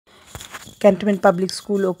Cantonment public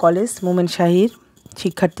school ও college মোমেনশাহীর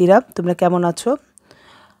শিক্ষার্থীরা তোমরা কেমন আছো?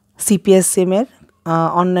 সিপিএসএমের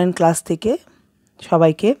অনলাইন ক্লাস থেকে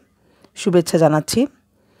সবাইকে শুভেচ্ছা জানাচ্ছি।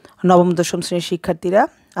 নবম দশম শ্রেণীর শিক্ষার্থীরা,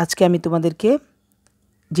 আজকে আমি তোমাদেরকে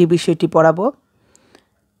যে বিষয়টি পড়াবো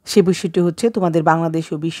সে বিষয়টি হচ্ছে তোমাদের বাংলাদেশ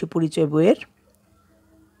ও বিশ্ব পরিচয় বইয়ের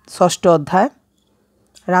 ৬ষ্ঠ অধ্যায়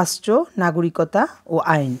রাষ্ট্র, নাগরিকতা ও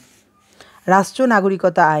আইন। রাষ্ট্র,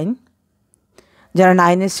 নাগরিকতা, আইন। যারা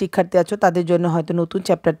 9-এর শিক্ষার্থী আছো তাদের জন্য হয়তো নতুন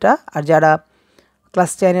চ্যাপ্টারটা, আর যারা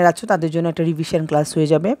ক্লাস 10-এর আছো তাদের জন্য একটা রিভিশন ক্লাস হয়ে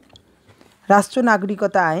যাবে। রাষ্ট্র,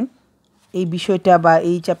 নাগরিকতা, আইন এই বিষয়টা বা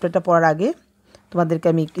এই চ্যাপ্টারটা পড়ার আগে তোমাদেরকে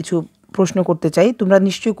আমি কিছু প্রশ্ন করতে চাই। তোমরা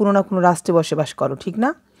নিশ্চয়ই কোনো না কোনো রাষ্ট্রে বসবাস করো, ঠিক না?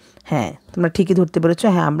 হ্যাঁ, তোমরা ঠিকই ধরতে পেরেছো।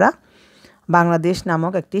 হ্যাঁ, আমরা বাংলাদেশ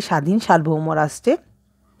নামক একটি স্বাধীন সার্বভৌম রাষ্ট্রে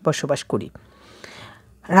বসবাস করি।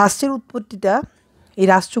 রাষ্ট্রের উৎপত্তিটা, এই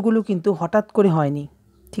রাষ্ট্রগুলো কিন্তু হঠাৎ করে হয়নি,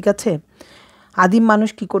 ঠিক আছে? আদিম মানুষ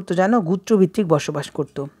কী করতো জানো? গোত্রভিত্তিক বসবাস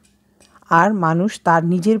করত। আর মানুষ তার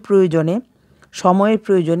নিজের প্রয়োজনে, সময়ের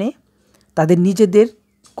প্রয়োজনে, তাদের নিজেদের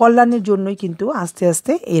কল্যাণের জন্যই কিন্তু আস্তে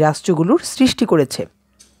আস্তে এই রাষ্ট্রগুলোর সৃষ্টি করেছে।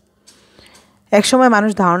 একসময়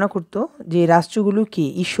মানুষ ধারণা করত যে এই রাষ্ট্রগুলো কি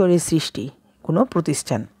ঈশ্বরের সৃষ্টি, কোনো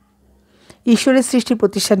প্রতিষ্ঠান। ঈশ্বরের সৃষ্টি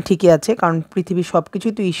প্রতিষ্ঠান ঠিকই আছে, কারণ পৃথিবীর সব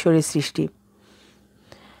কিছুই তো ঈশ্বরের সৃষ্টি।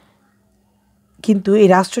 কিন্তু এই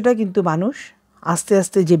রাষ্ট্রটা কিন্তু মানুষ আস্তে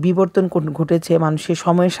আস্তে যে বিবর্তন ঘটেছে মানুষের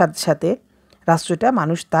সময়ের সাথে সাথে, রাষ্ট্রটা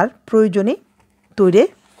মানুষ তার প্রয়োজনে তৈরি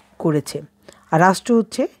করেছে। আর রাষ্ট্র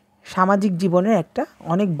হচ্ছে সামাজিক জীবনের একটা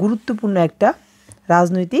অনেক গুরুত্বপূর্ণ একটা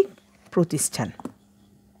রাজনৈতিক প্রতিষ্ঠান।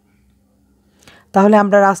 তাহলে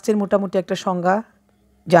আমরা রাষ্ট্রের মোটামুটি একটা সংজ্ঞা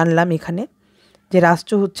জানলাম এখানে, যে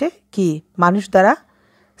রাষ্ট্র হচ্ছে কি মানুষ দ্বারা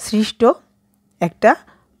সৃষ্ট একটা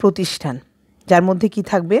প্রতিষ্ঠান, যার মধ্যে কি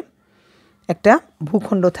থাকবে? একটা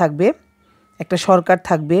ভূখণ্ড থাকবে, একটা সরকার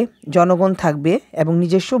থাকবে, জনগণ থাকবে এবং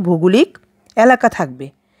নিজস্ব ভৌগোলিক এলাকা থাকবে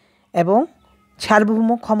এবং সার্বভৌম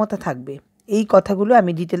ক্ষমতা থাকবে। এই কথাগুলো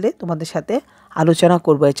আমি ডিটেলে তোমাদের সাথে আলোচনা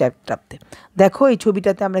করবো এই চ্যাপ্টারটাতে। দেখো, এই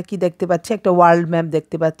ছবিটাতে আমরা কি দেখতে পাচ্ছি? একটা ওয়ার্ল্ড ম্যাপ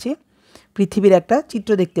দেখতে পাচ্ছি, পৃথিবীর একটা চিত্র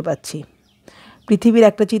দেখতে পাচ্ছি। পৃথিবীর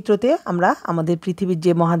একটা চিত্রতে আমরা আমাদের পৃথিবীর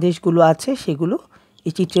যে মহাদেশগুলো আছে সেগুলো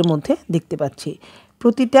এই চিত্রের মধ্যে দেখতে পাচ্ছি।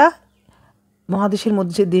 প্রতিটা মহাদেশের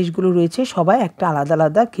মধ্যে যে দেশগুলো রয়েছে সবাই একটা আলাদা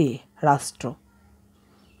আলাদা রাষ্ট্র।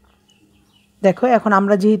 দেখো, এখন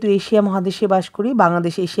আমরা যেহেতু এশিয়া মহাদেশে বাস করি,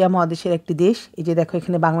 বাংলাদেশ এশিয়া মহাদেশের একটি দেশ। এই যে দেখো,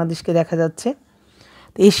 এখানে বাংলাদেশকে দেখা যাচ্ছে।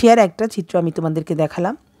 তো এশিয়ার একটা চিত্র আমি তোমাদেরকে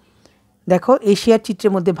দেখালাম। দেখো, এশিয়ার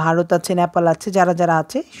চিত্রের মধ্যে ভারত আছে, নেপাল আছে, যারা যারা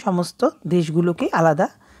আছে সমস্ত দেশগুলোকে আলাদা,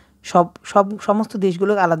 সমস্ত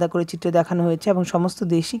দেশগুলোকে আলাদা করে চিত্রে দেখানো হয়েছে এবং সমস্ত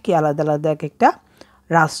দেশই কি আলাদা আলাদা এক একটা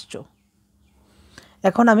রাষ্ট্র।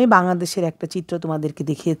 এখন আমি বাংলাদেশের একটা চিত্র তোমাদেরকে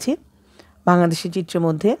দেখিয়েছি। বাংলাদেশের চিত্রের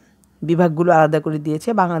মধ্যে বিভাগগুলো আলাদা করে দিয়েছে।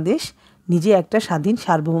 বাংলাদেশ নিজে একটা স্বাধীন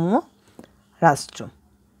সার্বভৌম রাষ্ট্র।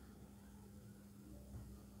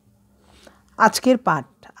 আজকের পাঠ,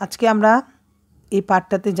 আজকে আমরা এই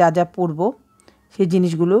পাঠটাতে যা যা পড়ব সেই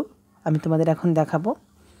জিনিসগুলো আমি তোমাদের এখন দেখাবো।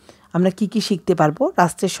 আমরা কি কি শিখতে পারবো?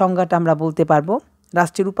 রাষ্ট্রের সংজ্ঞাটা আমরা বলতে পারবো,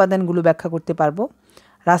 রাষ্ট্রের উপাদানগুলো ব্যাখ্যা করতে পারবো,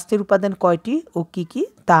 রাষ্ট্রের উপাদান কয়টি ও কি কি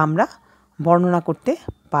তা আমরা বর্ণনা করতে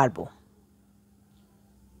পারবো।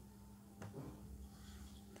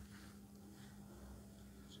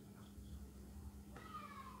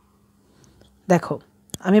 দেখো,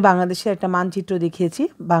 আমি বাংলাদেশের একটা মানচিত্র দেখিয়েছি।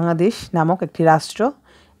 বাংলাদেশ নামক একটি রাষ্ট্র,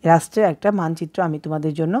 রাষ্ট্রের একটা মানচিত্র আমি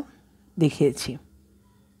তোমাদের জন্য দেখিয়েছি।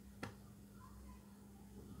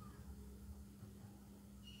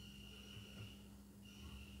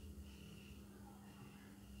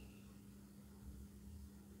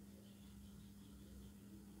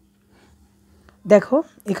 দেখো,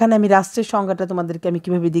 এখানে আমি রাষ্ট্রের সংজ্ঞাটা তোমাদেরকে আমি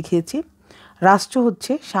কীভাবে দেখিয়েছি। রাষ্ট্র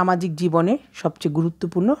হচ্ছে সামাজিক জীবনের সবচেয়ে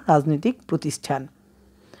গুরুত্বপূর্ণ রাজনৈতিক প্রতিষ্ঠান।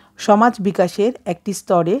 সমাজ বিকাশের একটি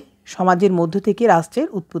স্তরে সমাজের মধ্য থেকে রাষ্ট্রের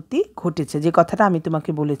উৎপত্তি ঘটেছে, যে কথাটা আমি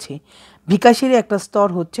তোমাকে বলেছি। বিকাশের একটা স্তর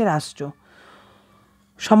হচ্ছে রাষ্ট্র।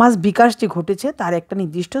 সমাজ বিকাশ যে ঘটেছে তার একটা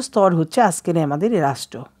নির্দিষ্ট স্তর হচ্ছে আজকের আমাদের এই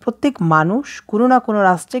রাষ্ট্র। প্রত্যেক মানুষ কোনো না কোনো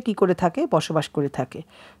রাষ্ট্রে কী করে থাকে? বসবাস করে থাকে।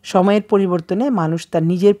 সময়ের পরিবর্তনে মানুষ তার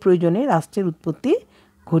নিজের প্রয়োজনে রাষ্ট্রের উৎপত্তি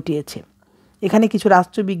ঘটিয়েছে। এখানে কিছু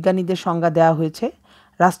রাষ্ট্রবিজ্ঞানীদের সংজ্ঞা দেওয়া হয়েছে।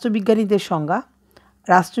 রাষ্ট্রবিজ্ঞানীদের সংজ্ঞা,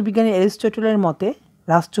 রাষ্ট্রবিজ্ঞানী অ্যারিস্টটলের মতে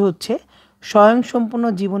রাষ্ট্র হচ্ছে স্বয়ংসম্পূর্ণ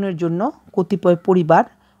জীবনের জন্য কতিপয় পরিবার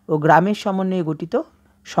ও গ্রামের সমন্বয়ে গঠিত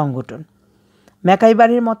সংগঠন।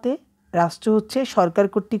 ম্যাকাইবারের মতে রাষ্ট্র হচ্ছে সরকার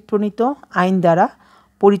কর্তৃক প্রণীত আইন দ্বারা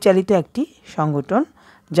পরিচালিত একটি সংগঠন,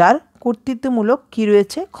 যার কর্তৃত্বমূলক কী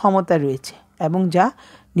রয়েছে? ক্ষমতা রয়েছে এবং যা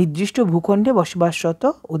নির্দিষ্ট ভূখণ্ডে বসবাসরত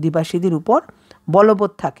অধিবাসীদের উপর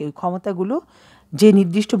বলবৎ থাকে। ওই ক্ষমতাগুলো যে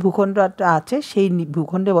নির্দিষ্ট ভূখণ্ডটা আছে সেই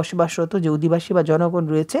ভূখণ্ডে বসবাসরত যে অধিবাসী বা জনগণ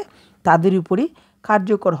রয়েছে তাদের উপরই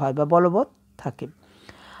কার্যকর হয় বা বলবৎ থাকে।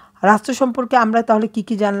 রাষ্ট্র সম্পর্কে আমরা তাহলে কি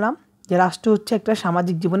কি জানলাম? যে রাষ্ট্র হচ্ছে একটা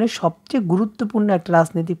সামাজিক জীবনের সবচেয়ে গুরুত্বপূর্ণ একটা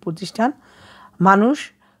রাজনৈতিক প্রতিষ্ঠান। মানুষ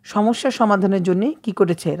সমস্যা সমাধানের জন্য কি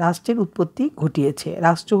করেছে? রাষ্ট্রের উৎপত্তি ঘটিয়েছে।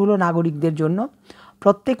 রাষ্ট্র হলো নাগরিকদের জন্য।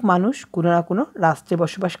 প্রত্যেক মানুষ কোনো না কোনো রাষ্ট্রে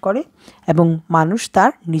বসবাস করে এবং মানুষ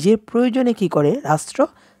তার নিজের প্রয়োজনে কি করে? রাষ্ট্র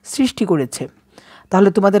সৃষ্টি করেছে। তাহলে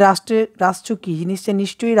তোমাদের রাষ্ট্র কী জিনিসটা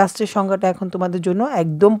নিশ্চয়ই রাষ্ট্রের সংজ্ঞাটা এখন তোমাদের জন্য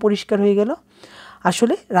একদম পরিষ্কার হয়ে গেল।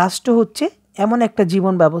 আসলে রাষ্ট্র হচ্ছে এমন একটা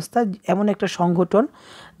জীবন ব্যবস্থা, এমন একটা সংগঠন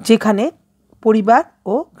যেখানে পরিবার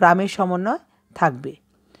ও গ্রামের সমন্বয় থাকবে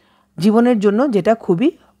জীবনের জন্য, যেটা খুবই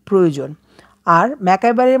প্রয়োজন। আর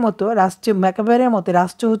ম্যাকাইবারের মতে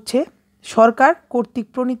রাষ্ট্র হচ্ছে সরকার কর্তৃক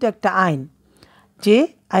প্রণীত একটা আইন, যে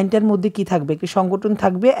আইনটার মধ্যে কি থাকবে? একটি সংগঠন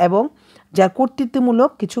থাকবে এবং যার কর্তৃত্বমূলক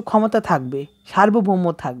কিছু ক্ষমতা থাকবে, সার্বভৌম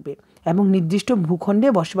থাকবে এবং নির্দিষ্ট ভূখণ্ডে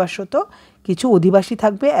বসবাসরত কিছু অধিবাসী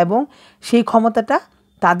থাকবে এবং সেই ক্ষমতাটা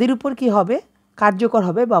তাদের উপর কি হবে? কার্যকর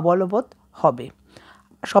হবে বা বলবৎ হবে।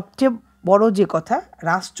 সবচেয়ে বড় যে কথা,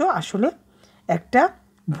 রাষ্ট্র আসলে একটা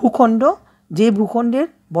ভূখণ্ড, যে ভূখণ্ডের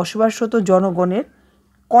বসবাসরত জনগণের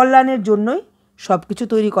কল্যাণের জন্যই সব কিছু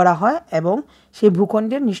তৈরি করা হয় এবং সেই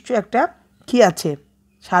ভূখণ্ডের নিশ্চয়ই একটা কি আছে?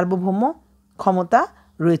 সার্বভৌম ক্ষমতা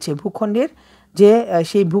রয়েছে ভূখণ্ডের। যে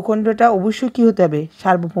সেই ভূখণ্ডটা অবশ্যই কী হতে হবে?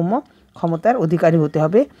 সার্বভৌম ক্ষমতার অধিকারী হতে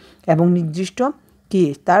হবে এবং নির্দিষ্ট কি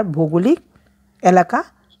তার ভৌগোলিক এলাকা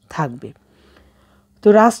থাকবে। তো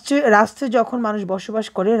রাষ্ট্রে যখন মানুষ বসবাস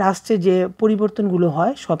করে, রাষ্ট্রে যে পরিবর্তনগুলো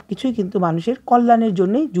হয় সব কিছুই কিন্তু মানুষের কল্যাণের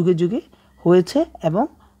জন্যই যুগে যুগে হয়েছে এবং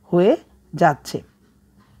হয়ে যাচ্ছে।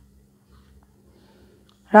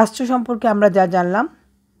 রাষ্ট্র সম্পর্কে আমরা যা জানলাম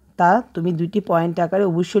তা তুমি 2টি পয়েন্ট আকারে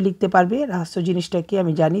অবশ্যই লিখতে পারবে। রাষ্ট্র জিনিসটা কি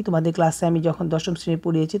আমি জানি, তোমাদের ক্লাসে আমি যখন 10ম শ্রেণী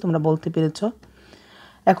পড়িয়েছি তোমরা বলতে পেরেছ।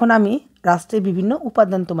 এখন আমি রাষ্ট্রের বিভিন্ন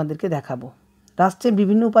উপাদান তোমাদেরকে দেখাবো। রাষ্ট্রের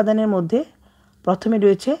বিভিন্ন উপাদানের মধ্যে প্রথমে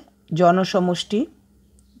রয়েছে জনসমষ্টি,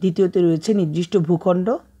 দ্বিতীয়তে রয়েছে নির্দিষ্ট ভূখণ্ড,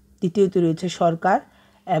 তৃতীয়তে রয়েছে সরকার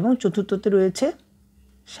এবং চতুর্থতে রয়েছে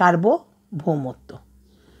সার্বভৌমত্ব।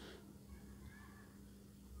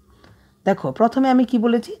 দেখো, প্রথমে আমি কি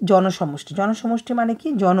বলেছি? জনসমষ্টি। জনসমষ্টি মানে কি?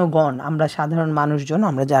 জনগণ, আমরা সাধারণ মানুষজন,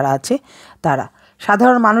 আমরা যারা আছে তারা।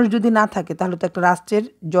 সাধারণ মানুষ যদি না থাকে তাহলে তো একটা রাষ্ট্রের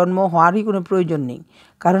জন্ম হওয়ারই কোনো প্রয়োজন নেই,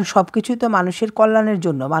 কারণ সব কিছুই তো মানুষের কল্যাণের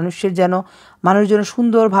জন্য, মানুষ যেন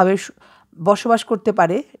সুন্দরভাবে বসবাস করতে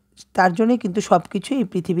পারে, তার জন্যই কিন্তু সব কিছুই এই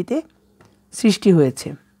পৃথিবীতে সৃষ্টি হয়েছে।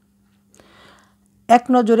 এক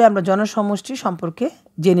নজরে আমরা জনসমষ্টি সম্পর্কে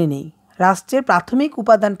জেনে নিই। রাষ্ট্রের প্রাথমিক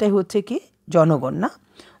উপাদানটাই হচ্ছে কি? জনগণ, না?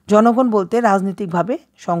 জনগণ বলতে রাজনৈতিকভাবে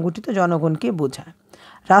সংগঠিত জনগণকে বোঝায়।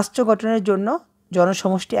 রাষ্ট্র গঠনের জন্য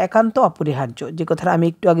জনসমষ্টি একান্ত অপরিহার্য। যে কথাটা আমি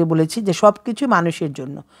একটু আগে বলেছি যে সব কিছু মানুষের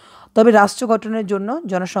জন্য। তবে রাষ্ট্র গঠনের জন্য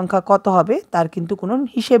জনসংখ্যা কত হবে তার কিন্তু কোনো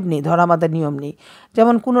হিসেব নেই, ধরাবাঁধা নিয়ম নেই।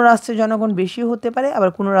 যেমন কোনো রাষ্ট্রের জনগণ বেশিও হতে পারে, আবার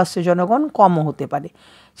কোনো রাষ্ট্রের জনগণ কমও হতে পারে।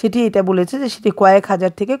 এটা বলেছে যে সেটি কয়েক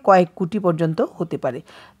হাজার থেকে কয়েক কোটি পর্যন্ত হতে পারে।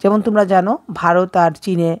 যেমন তোমরা জানো ভারত আর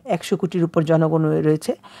চীনে 100 কোটির উপর জনগণ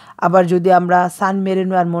রয়েছে। আবার যদি আমরা সান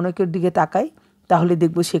মেরিনো আর মোনাকোর দিকে তাকাই তাহলে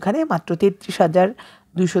দেখব সেখানে মাত্র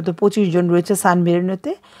 33,225 জন রয়েছে সান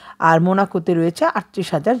মেরিনোতে, আর মোনাকোতে রয়েছে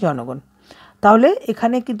 38,000 জনগণ। তাহলে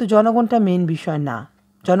এখানে কিন্তু জনগণটা মেইন বিষয় না।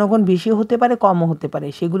 জনগণ বেশি হতে পারে, কমও হতে পারে,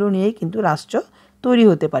 সেগুলো নিয়েই কিন্তু রাষ্ট্র তৈরি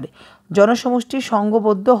হতে পারে। জনসমষ্টির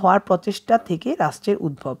সংঘবদ্ধ হওয়ার প্রচেষ্টা থেকে রাষ্ট্রের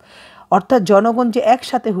উদ্ভব, অর্থাৎ জনগণ যে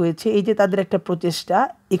একসাথে হয়েছে, এই যে তাদের একটা প্রচেষ্টা,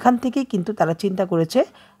 এখান থেকেই কিন্তু তারা চিন্তা করেছে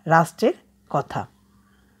রাষ্ট্রের কথা।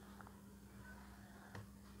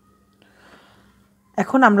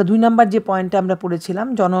 এখন আমরা 2 নম্বর যে পয়েন্টটা আমরা পড়েছিলাম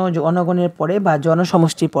জনগণের পরে বা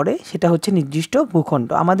জনসমষ্টির পরে, সেটা হচ্ছে নির্দিষ্ট ভূখণ্ড।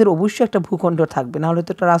 আমাদের অবশ্যই একটা ভূখণ্ড থাকবে, নাহলে তো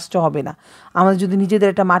একটা রাষ্ট্র হবে না। আমাদের যদি নিজেদের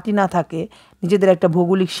একটা মাটি না থাকে, নিজেদের একটা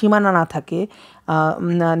ভৌগোলিক সীমানা না থাকে,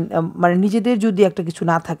 মানে নিজেদের যদি একটা কিছু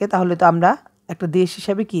না থাকে, তাহলে তো আমরা একটা দেশ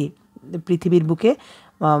হিসাবে কি পৃথিবীর বুকে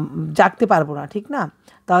জাগতে পারবো না, ঠিক না?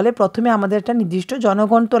 তাহলে প্রথমে আমাদের একটা নির্দিষ্ট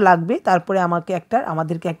জনগণ তো লাগবে, তারপরে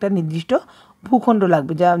আমাদেরকে একটা নির্দিষ্ট ভূখণ্ড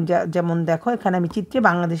লাগবে। যেমন দেখো এখানে আমি চিত্রে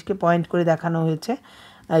বাংলাদেশকে পয়েন্ট করে দেখানো হয়েছে।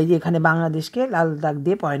 এই যে এখানে বাংলাদেশকে লাল দাগ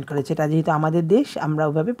দিয়ে পয়েন্ট করেছে, এটা যেহেতু আমাদের দেশ, আমরা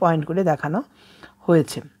ওইভাবে পয়েন্ট করে দেখানো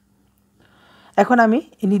হয়েছে। এখন আমি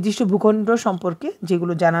এই নির্দিষ্ট ভূখণ্ড সম্পর্কে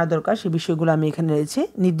যেগুলো জানার দরকার সেই বিষয়গুলো আমি এখানে রয়েছে।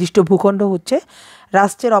 নির্দিষ্ট ভূখণ্ড হচ্ছে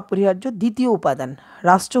রাষ্ট্রের অপরিহার্য দ্বিতীয় উপাদান।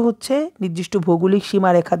 রাষ্ট্র হচ্ছে নির্দিষ্ট ভৌগোলিক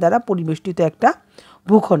সীমারেখা দ্বারা পরিবেষ্টিত একটা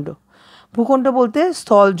ভূখণ্ড। ভূখণ্ড বলতে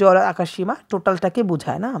স্থল, জল, আকাশ সীমা টোটালটাকে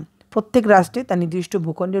বোঝায়, না? প্রত্যেক রাষ্ট্রে তার নির্দিষ্ট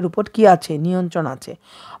ভূখণ্ডের উপর কী আছে? নিয়ন্ত্রণ আছে।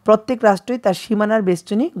 প্রত্যেক রাষ্ট্রই তার সীমানার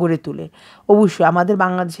বেষ্টনী গড়ে তোলে। অবশ্যই আমাদের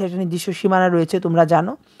বাংলাদেশের একটা নির্দিষ্ট সীমানা রয়েছে, তোমরা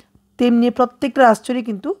জানো। তেমনি প্রত্যেকটা রাষ্ট্রেরই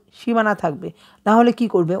কিন্তু সীমানা থাকবে, না হলে কি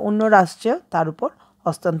করবে? অন্য রাষ্ট্র তার উপর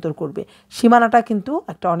হস্তান্তর করবে। সীমানাটা কিন্তু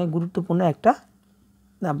একটা অনেক গুরুত্বপূর্ণ একটা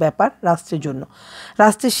ব্যাপার রাষ্ট্রের জন্য।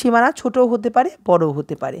 রাষ্ট্রের সীমানা ছোটও হতে পারে, বড়ও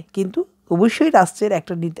হতে পারে, কিন্তু অবশ্যই রাষ্ট্রের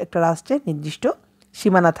একটা রাষ্ট্রের নির্দিষ্ট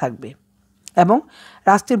সীমানা থাকবে। এবং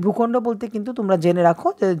রাষ্ট্রের ভূখণ্ড বলতে কিন্তু তোমরা জেনে রাখো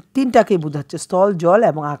যে তিনটাকেই বোঝাচ্ছে, স্থল, জল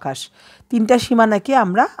এবং আকাশ। তিনটা সীমানাকে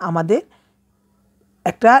আমরা আমাদের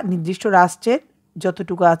একটা নির্দিষ্ট রাষ্ট্রের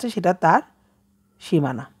যতটুকু আছে সেটা তার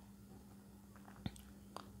সীমানা।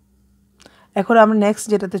 এখন আমরা নেক্সট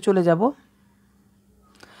যেটাতে চলে যাব।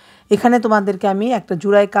 এখানে তোমাদেরকে আমি একটা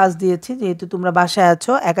জোড়ায় কাজ দিয়েছি, যেহেতু তোমরা বাসায়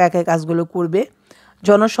আছো, একা একা কাজগুলো করবে।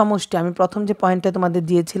 জনসমষ্টি, আমি প্রথম যে পয়েন্টটা তোমাদের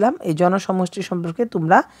দিয়েছিলাম, এই জনসমষ্টি সম্পর্কে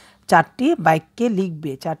তোমরা 4টি বাক্যে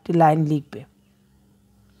লিখবে, 4টি লাইন লিখবে।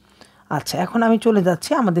 আচ্ছা, এখন আমি চলে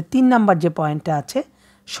যাচ্ছি আমাদের 3 নাম্বার যে পয়েন্টটা আছে,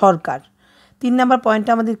 সরকার। 3 নাম্বার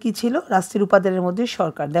পয়েন্টটা আমাদের কি ছিল? রাষ্ট্রের উপাদানের মধ্যে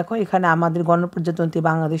সরকার। দেখো এখানে আমাদের গণপ্রজাতন্ত্রী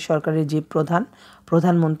বাংলাদেশ সরকারের যে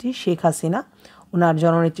প্রধানমন্ত্রী শেখ হাসিনা, ওনার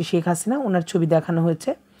জননেত্রী শেখ হাসিনা, ওনার ছবি দেখানো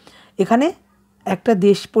হয়েছে। এখানে একটা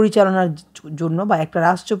দেশ পরিচালনার জন্য বা একটা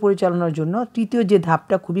রাষ্ট্র পরিচালনার জন্য তৃতীয় যে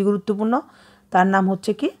ধাপটা খুবই গুরুত্বপূর্ণ, তার নাম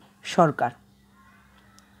হচ্ছে কি? সরকার।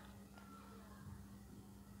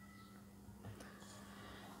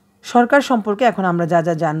 সরকার সম্পর্কে এখন আমরা যা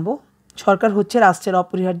যা জানবো। সরকার হচ্ছে রাষ্ট্রের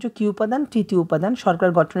অপরিহার্য কি উপাদান? তৃতীয় উপাদান। সরকার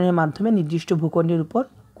গঠনের মাধ্যমে নির্দিষ্ট ভূখণ্ডের উপর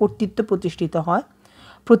কর্তৃত্ব প্রতিষ্ঠিত হয়।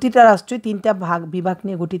 প্রতিটা রাষ্ট্রে 3টা বিভাগ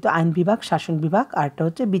নিয়ে গঠিত, আইন বিভাগ, শাসন বিভাগ, আর একটা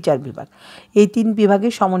হচ্ছে বিচার বিভাগ। এই 3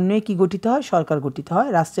 বিভাগের সমন্বয়ে কি গঠিত হয়? সরকার গঠিত হয়।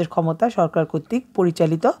 রাষ্ট্রের ক্ষমতা সরকার কর্তৃক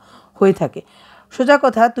পরিচালিত হয়ে থাকে। সোজা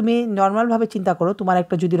কথা, তুমি নর্মালভাবে চিন্তা করো, তোমার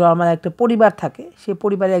একটা যদি নর্মাল একটা পরিবার থাকে, সেই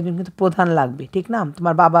পরিবারে একজন কিন্তু প্রধান লাগবে, ঠিক না?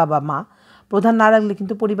 তোমার বাবা বা মা প্রধান না রাখলে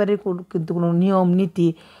কিন্তু পরিবারের কিন্তু কোনো নিয়ম নীতি,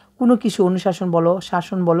 কোনো কিছু অনুশাসন বলো,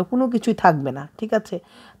 শাসন বলো, কোনো কিছুই থাকবে না, ঠিক আছে?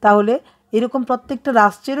 তাহলে এরকম প্রত্যেকটা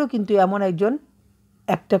রাষ্ট্রেরও কিন্তু এমন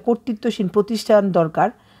একটা কর্তৃত্বশীল প্রতিষ্ঠান দরকার,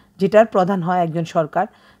 যেটার প্রধান হয় একজন সরকার,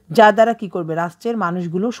 যা দ্বারা কি করবে? রাষ্ট্রের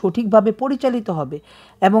মানুষগুলো সঠিকভাবে পরিচালিত হবে।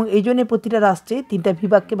 এবং এই জন্য প্রতিটা রাষ্ট্রে 3টা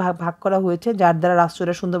বিভাগকে ভাগ করা হয়েছে, যার দ্বারা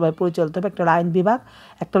রাষ্ট্রটা সুন্দরভাবে পরিচালিত হবে। একটা হলো আইন বিভাগ,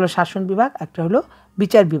 একটা হলো শাসন বিভাগ, একটা হলো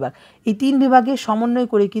বিচার বিভাগ। এই 3 বিভাগের সমন্বয়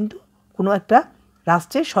করে কিন্তু কোনো একটা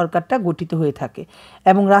রাষ্ট্রের সরকারটা গঠিত হয়ে থাকে,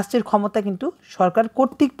 এবং রাষ্ট্রের ক্ষমতা কিন্তু সরকার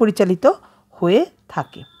কর্তৃক পরিচালিত হয়ে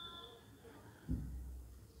থাকে।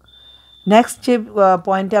 নেক্সট যে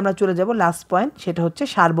পয়েন্টে আমরা চলে যাব, লাস্ট পয়েন্ট, সেটা হচ্ছে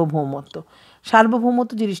সার্বভৌমত্ব।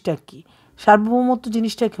 সার্বভৌমত্ব জিনিসটা কি? সার্বভৌমত্ব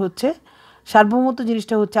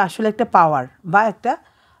জিনিসটা হচ্ছে আসলে একটা পাওয়ার বা একটা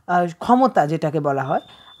ক্ষমতা, যেটাকে বলা হয়।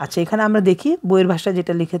 আচ্ছা, এখানে আমরা দেখি বইয়ের ভাষায়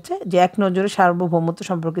যেটা লিখেছে, যে এক নজরে সার্বভৌমত্ব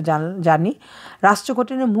সম্পর্কে জানি, রাষ্ট্র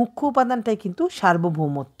গঠনের মুখ্য উপাদানটাই কিন্তু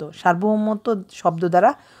সার্বভৌমত্ব। সার্বভৌমত্ব শব্দ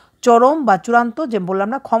দ্বারা চরম বা চূড়ান্ত, যে বললাম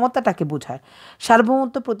না, ক্ষমতাটাকে বোঝায়।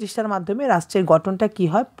 সার্বভৌমত্ব প্রতিষ্ঠার মাধ্যমে রাষ্ট্রের গঠনটা কি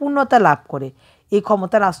হয়? পূর্ণতা লাভ করে। এই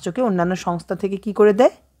ক্ষমতা রাষ্ট্রকে অন্যান্য সংস্থা থেকে কি করে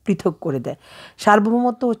দেয়? পৃথক করে দেয়।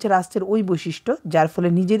 সার্বভৌমত্ব হচ্ছে রাষ্ট্রের ওই বৈশিষ্ট্য যার ফলে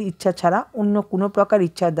নিজের ইচ্ছা ছাড়া অন্য কোনো প্রকার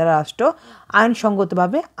ইচ্ছার দ্বারা রাষ্ট্র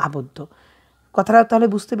আইনসঙ্গতভাবে আবদ্ধ। কথাটা তাহলে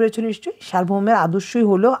বুঝতে পেরেছ নিশ্চয়ই? সার্বভৌমের আদর্শই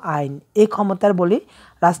হলো আইন। এই ক্ষমতার বলে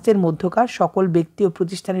রাষ্ট্রের মধ্যকার সকল ব্যক্তি ও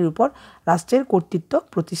প্রতিষ্ঠানের উপর রাষ্ট্রের কর্তৃত্ব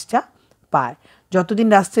প্রতিষ্ঠা পায়। যতদিন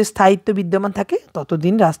রাষ্ট্রের স্থায়িত্ব বিদ্যমান থাকে,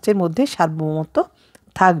 ততদিন রাষ্ট্রের মধ্যে সার্বভৌমত্ব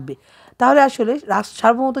থাকবে। তাহলে আসলে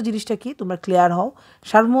সার্বভৌমত্ব জিনিসটা কি? তোমরা ক্লিয়ার হও।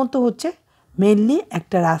 সার্বভৌমত্ব হচ্ছে মেইনলি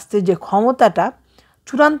একটা রাষ্ট্রের যে ক্ষমতাটা,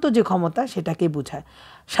 চূড়ান্ত যে ক্ষমতা, সেটাকে বোঝায়।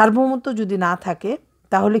 সার্বভৌমত্ব যদি না থাকে,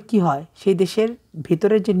 তাহলে কি হয়? সেই দেশের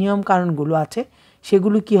ভেতরের যে নিয়ম কানুনগুলো আছে,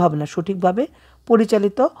 সেগুলো কি হবে না? সঠিকভাবে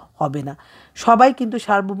পরিচালিত হবে না। সবাই কিন্তু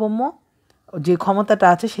সার্বভৌম যে ক্ষমতাটা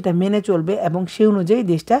আছে সেটা মেনে চলবে, এবং সেই অনুযায়ী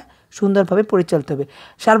দেশটা সুন্দরভাবে পরিচালিত হবে।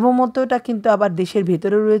 সার্বভৌমত্বটা কিন্তু আবার দেশের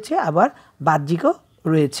ভেতরে রয়েছে, আবার বাহ্যিকও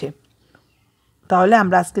রয়েছে। তাহলে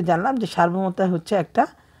আমরা আজকে জানলাম যে সার্বভৌমত্ব হচ্ছে একটা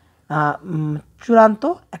চূড়ান্ত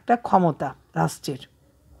একটা ক্ষমতা রাষ্ট্রের।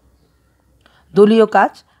 দলীয়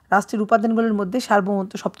কাজ, রাষ্ট্রের উপাদানগুলোর মধ্যে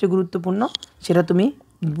সার্বভৌমত্ব সবচেয়ে গুরুত্বপূর্ণ, সেটা তুমি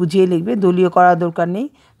বুঝিয়ে লিখবে। দলীয় করার দরকার নেই,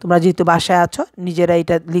 তোমরা যেহেতু বাসায় আছো নিজেরা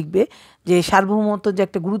এটা লিখবে যে সার্বভৌমত্ব যে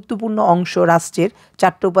একটা গুরুত্বপূর্ণ অংশ রাষ্ট্রের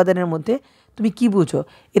 4টা উপাদানের মধ্যে। তুমি কি বুঝো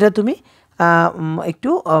এটা তুমি একটু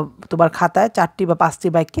তোমার খাতায় 4টি বা 5টি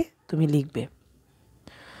বাক্যে তুমি লিখবে।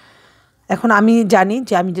 এখন আমি জানি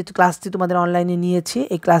যে আমি যেহেতু ক্লাসটি তোমাদের অনলাইনে নিয়েছি,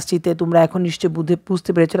 এই ক্লাসটিতে তোমরা এখন নিশ্চয়ই বুঝতে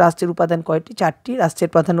পেরেছো রাষ্ট্রের উপাদান কয়টি? 4টি। রাষ্ট্রের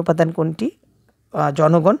প্রধান উপাদান কোনটি?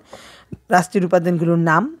 জনগণ। রাষ্ট্রের উপাদানগুলোর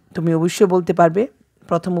নাম তুমি অবশ্যই বলতে পারবে।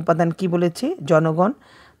 প্রথম উপাদান কি বলেছি? জনগণ।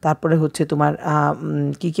 তারপরে হচ্ছে তোমার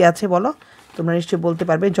কি কি আছে বলো? তোমরা নিশ্চয়ই বলতে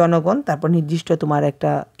পারবে। জনগণ, তারপর নির্দিষ্ট তোমার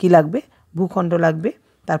একটা কি লাগবে? ভূখণ্ড লাগবে,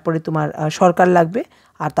 তারপরে তোমার সরকার লাগবে,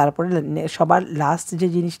 আর তারপরে সবার লাস্ট যে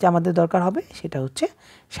জিনিসটা আমাদের দরকার হবে সেটা হচ্ছে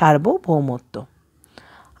সার্বভৌমত্ব।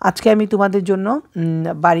 আজকে আমি তোমাদের জন্য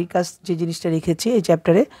বাড়ির কাজ যে জিনিসটা রেখেছি এই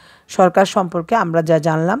চ্যাপ্টারে সরকার সম্পর্কে আমরা যা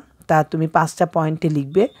জানলাম তা তুমি 5টা পয়েন্টে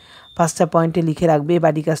লিখবে, 5টা পয়েন্টে লিখে রাখবে,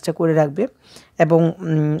 বাড়ির কাজটা করে রাখবে। এবং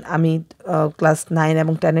আমি ক্লাস 9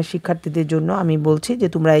 এবং 10-এর শিক্ষার্থীদের জন্য আমি বলছি যে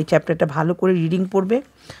তোমরা এই চ্যাপ্টারটা ভালো করে রিডিং পড়বে।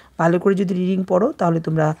 ভালো করে যদি রিডিং পড়ো তাহলে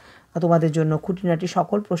তোমাদের জন্য খুঁটিনাটি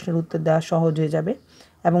সকল প্রশ্নের উত্তর দেওয়া সহজ হয়ে যাবে।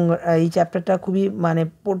 এবং এই চ্যাপ্টারটা খুবই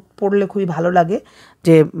পড়লে খুবই ভালো লাগে,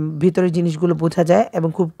 যে ভিতরের জিনিসগুলো বোঝা যায় এবং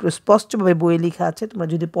খুব স্পষ্টভাবে বইয়ে লেখা আছে। তোমরা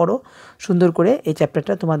যদি পড়ো সুন্দর করে এই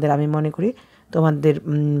চ্যাপ্টারটা, আমি মনে করি তোমাদের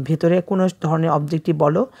ভেতরে কোনো ধরনের অবজেক্টিভ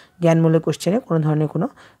বলো, জ্ঞানমূলক কোশ্চেনে কোনো ধরনের কোনো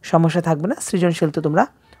সমস্যা থাকবে না। সৃজনশীল তো তোমরা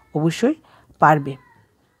অবশ্যই পারবে।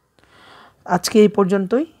 আজকে এই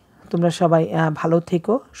পর্যন্তই। তোমরা সবাই ভালো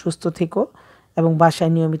থেকো, সুস্থ থেকো এবং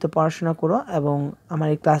বাসায় নিয়মিত পড়াশোনা করো এবং আমার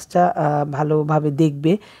এই ক্লাসটা ভালোভাবে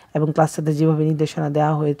দেখবে এবং ক্লাসটাতে যেভাবে নির্দেশনা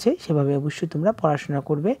দেওয়া হয়েছে সেভাবে অবশ্যই তোমরা পড়াশোনা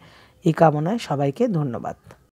করবে। এই কামনায় সবাইকে ধন্যবাদ।